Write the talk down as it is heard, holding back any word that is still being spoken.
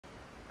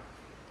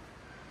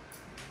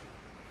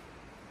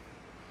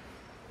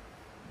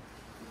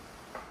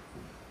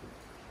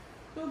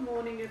Good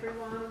morning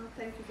everyone.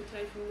 Thank you for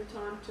taking the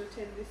time to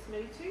attend this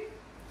meeting.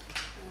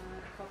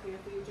 A copy of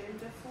the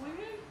agenda for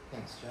you.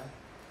 Thanks, Jo.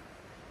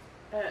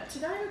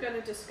 Today we're going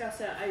to discuss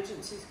our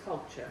agency's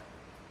culture,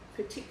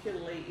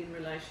 particularly in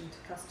relation to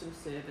customer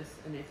service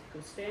and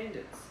ethical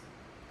standards.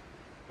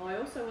 I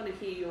also want to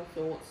hear your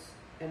thoughts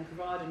and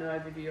provide an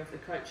overview of the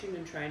coaching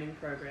and training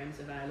programs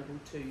available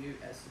to you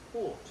as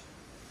support.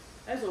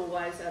 As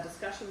always, our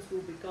discussions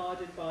will be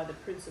guided by the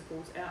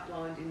principles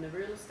outlined in the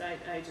Real Estate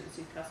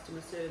Agency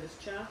Customer Service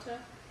Charter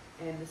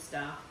and the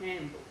Staff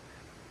Handbook.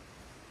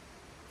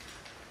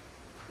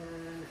 Let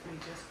me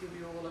just give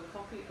you all a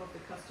copy of the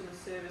Customer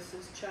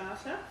Services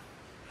Charter.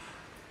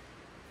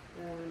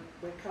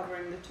 We're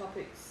covering the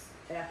topics: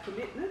 our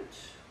commitment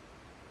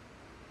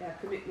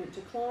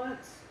to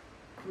clients,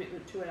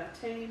 commitment to our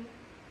team,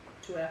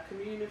 to our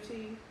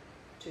community,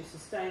 to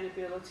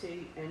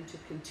sustainability and to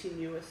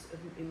continuous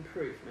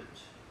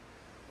improvement.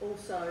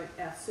 Also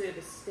our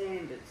service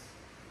standards: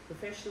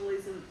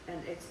 professionalism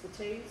and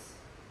expertise,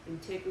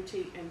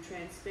 integrity and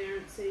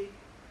transparency,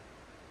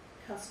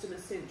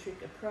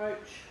 customer-centric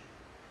approach,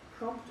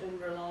 prompt and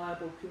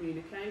reliable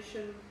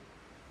communication,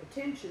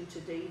 attention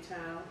to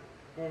detail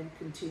and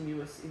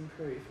continuous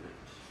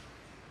improvement.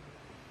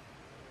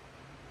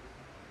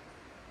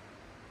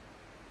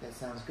 That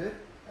sounds good.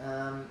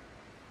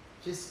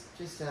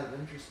 Just out of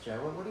interest,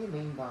 Jo, what do you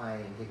mean by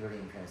integrity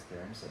and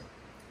transparency?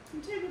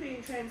 Integrity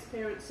and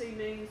transparency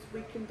means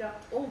we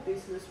conduct all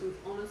business with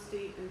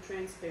honesty and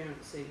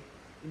transparency,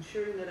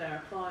 ensuring that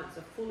our clients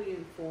are fully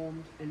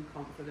informed and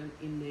confident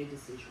in their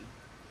decision.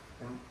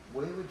 And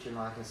where would you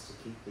like us to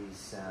keep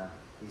these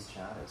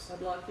charters?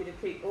 I'd like you to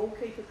keep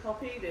a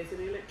copy. There's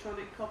an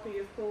electronic copy,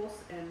 of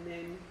course, and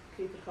then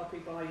keep a copy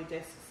by your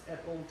desks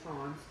at all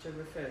times to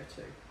refer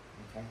to.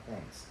 Okay,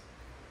 thanks.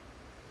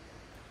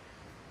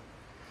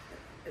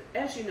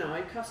 As you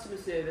know, customer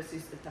service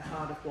is at the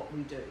heart of what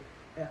we do.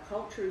 Our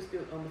culture is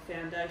built on the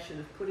foundation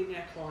of putting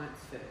our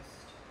clients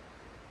first.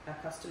 Our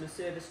customer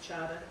service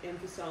charter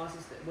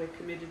emphasises that we're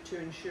committed to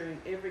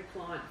ensuring every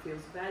client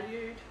feels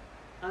valued,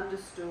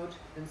 understood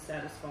and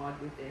satisfied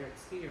with their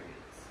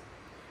experience.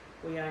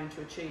 We aim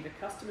to achieve a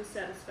customer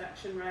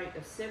satisfaction rate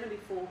of 74%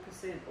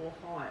 or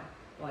higher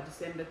by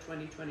December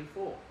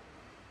 2024.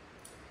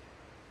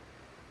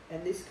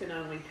 And this can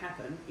only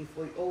happen if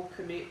we all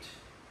commit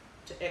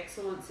to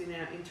excellence in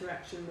our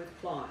interaction with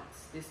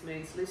clients. This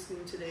means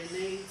listening to their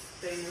needs,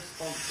 being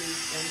responsive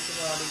and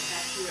providing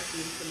accurate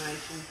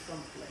information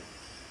promptly.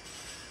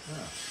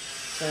 Oh.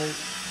 So,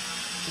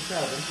 just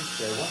out of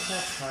interest, Jo, what's our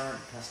current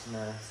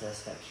customer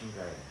satisfaction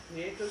rating?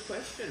 Yeah, good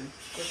question.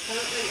 We're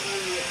currently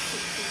only at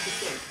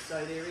 60%,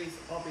 so there is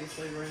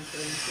obviously room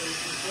for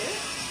improvement there.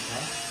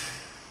 Okay.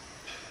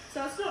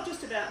 So it's not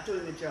just about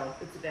doing a job,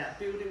 it's about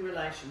building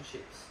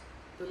relationships,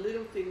 the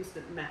little things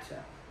that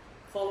matter,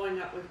 following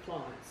up with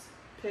clients,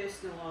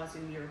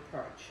 personalising your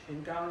approach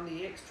and going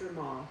the extra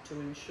mile to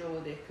ensure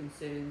their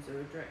concerns are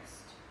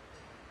addressed.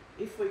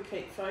 If we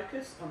keep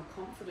focused, I'm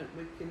confident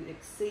we can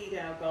exceed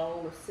our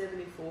goal of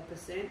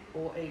 74%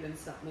 or even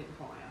something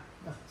higher.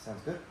 Oh,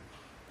 sounds good.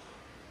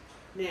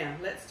 Now,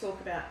 let's talk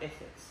about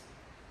ethics.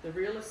 The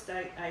Real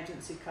Estate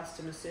Agency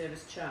Customer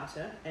Service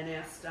Charter and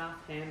our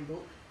Staff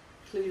Handbook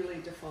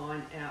clearly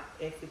define our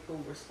ethical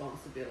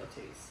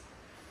responsibilities.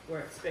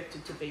 We're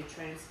expected to be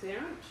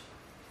transparent,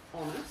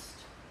 honest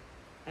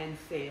and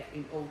fair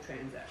in all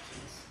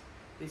transactions.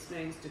 This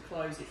means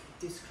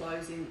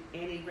disclosing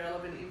any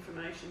relevant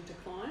information to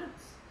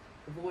clients,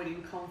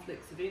 avoiding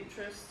conflicts of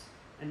interest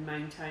and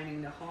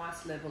maintaining the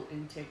highest level of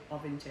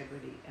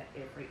integrity at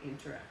every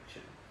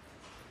interaction.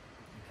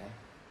 Okay.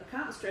 I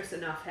can't stress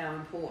enough how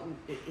important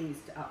it is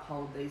to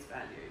uphold these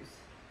values.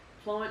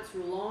 Clients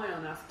rely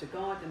on us to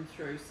guide them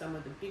through some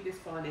of the biggest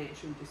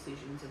financial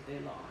decisions of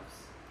their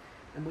lives,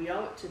 and we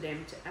owe it to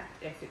them to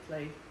act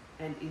ethically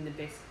and in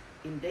their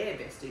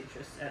best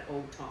interests at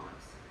all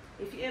times.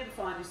 If you ever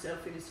find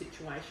yourself in a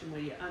situation where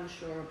you're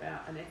unsure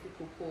about an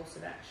ethical course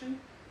of action,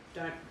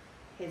 don't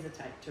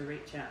hesitate to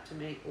reach out to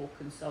me or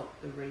consult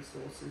the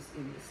resources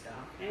in the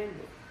Staff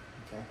Handbook.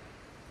 Okay.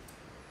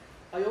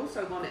 I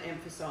also want to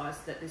emphasise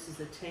that this is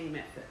a team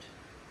effort.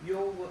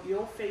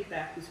 Your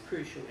feedback is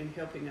crucial in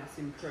helping us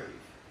improve.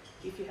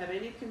 If you have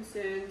any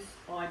concerns,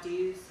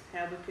 ideas,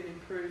 how we can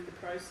improve the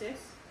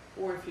process,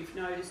 or if you've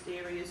noticed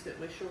areas that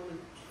we're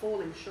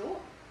falling short,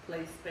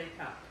 please speak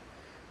up.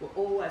 We're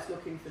always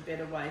looking for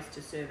better ways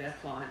to serve our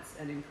clients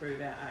and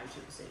improve our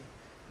agency.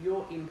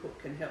 Your input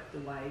can help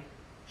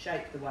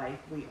shape the way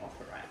we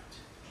operate.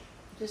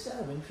 Just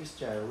out of interest,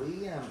 Jo, are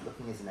we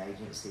looking as an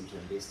agency to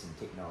invest in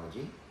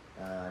technology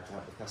to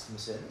help with customer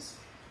service?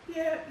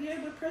 Yeah,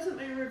 we're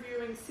presently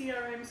reviewing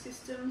CRM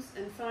systems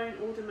and phone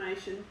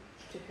automation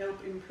to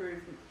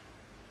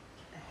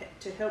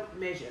help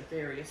measure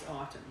various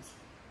items.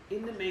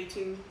 In the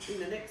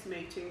next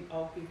meeting,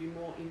 I'll give you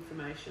more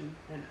information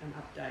and an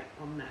update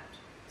on that.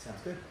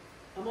 Sounds good.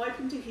 I'm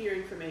open to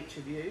hearing from each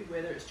of you,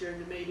 whether it's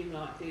during a meeting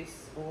like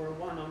this or a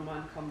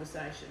one-on-one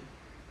conversation.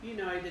 You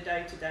know the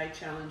day-to-day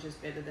challenges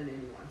better than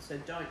anyone, so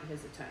don't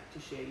hesitate to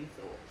share your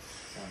thoughts.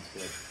 Sounds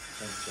good.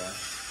 Thanks, Jo.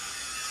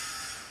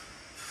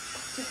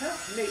 To help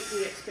meet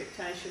the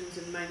expectations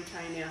and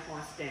maintain our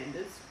high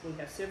standards, we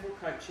have several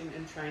coaching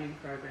and training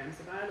programs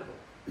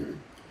available.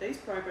 These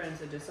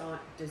programs are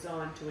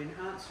designed to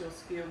enhance your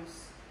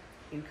skills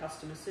in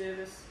customer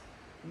service,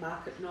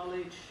 market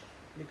knowledge,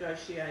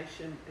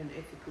 negotiation and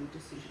ethical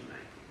decision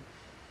making.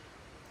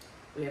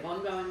 We have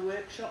ongoing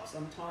workshops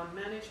on time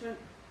management,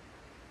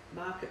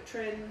 market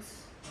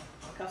trends,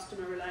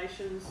 customer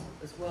relations,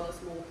 as well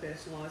as more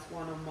personalised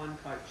one-on-one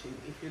coaching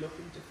if you're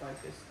looking to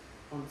focus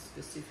on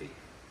specific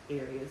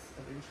areas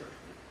of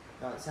improvement.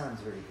 Oh, it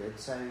sounds really good.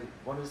 So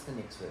what is the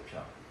next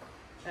workshop?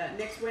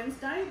 Next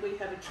Wednesday we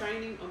have a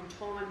training on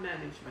time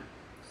management,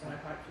 so I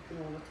hope you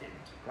can all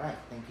attend. Great,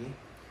 thank you.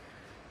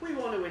 We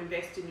want to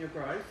invest in your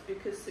growth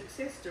because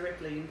success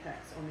directly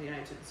impacts on the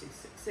agency's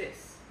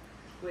success.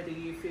 Whether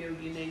you feel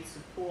you need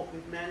support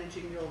with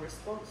managing your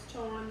response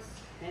times,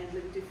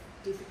 handling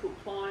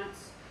difficult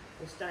clients,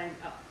 or staying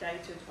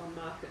updated on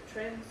market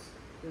trends,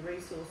 the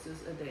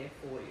resources are there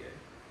for you.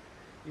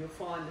 You'll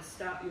find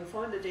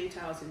the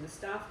details in the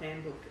staff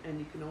handbook, and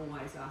you can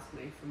always ask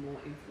me for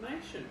more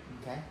information.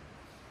 Okay.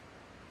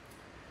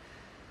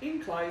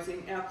 In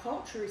closing, our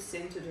culture is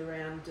centred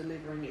around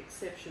delivering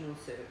exceptional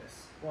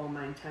service while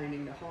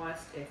maintaining the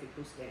highest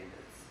ethical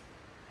standards.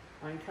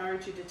 I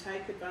encourage you to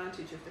take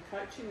advantage of the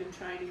coaching and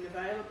training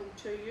available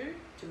to you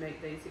to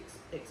meet these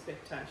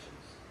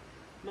expectations.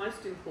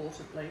 Most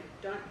importantly,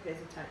 don't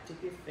hesitate to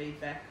give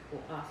feedback or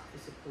ask for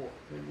support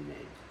when you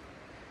need.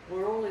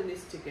 We're all in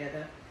this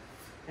together,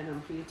 and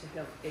I'm here to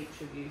help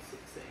each of you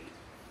succeed.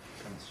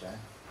 Thanks, Joe.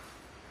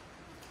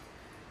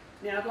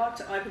 Now I'd like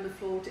to open the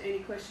floor to any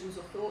questions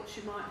or thoughts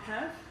you might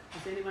have.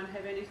 Does anyone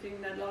have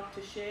anything they'd like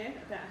to share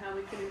about how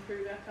we can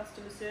improve our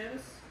customer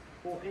service,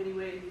 or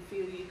anywhere you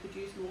feel you could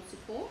use more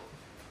support?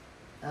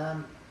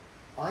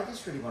 I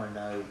just really want to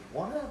know,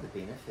 what are the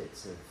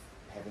benefits of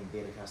having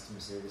better customer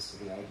service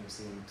to the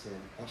agency and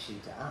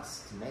to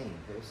us, to me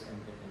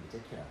in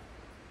particular?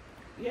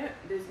 Yeah,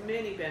 there's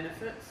many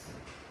benefits,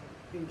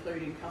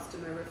 including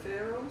customer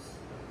referrals.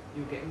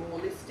 You'll get more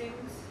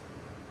listings,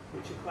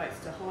 which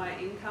equates to higher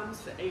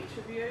incomes for each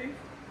of you.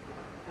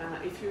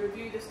 If you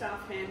review the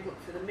staff handbook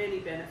for the many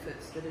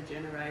benefits that are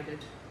generated,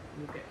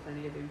 you'll get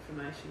plenty of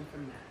information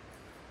from that.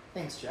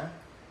 Thanks, Joe.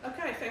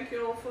 Okay, thank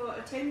you all for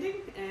attending,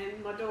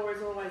 and my door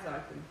is always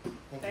open.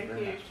 Thank you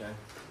very much, Joe.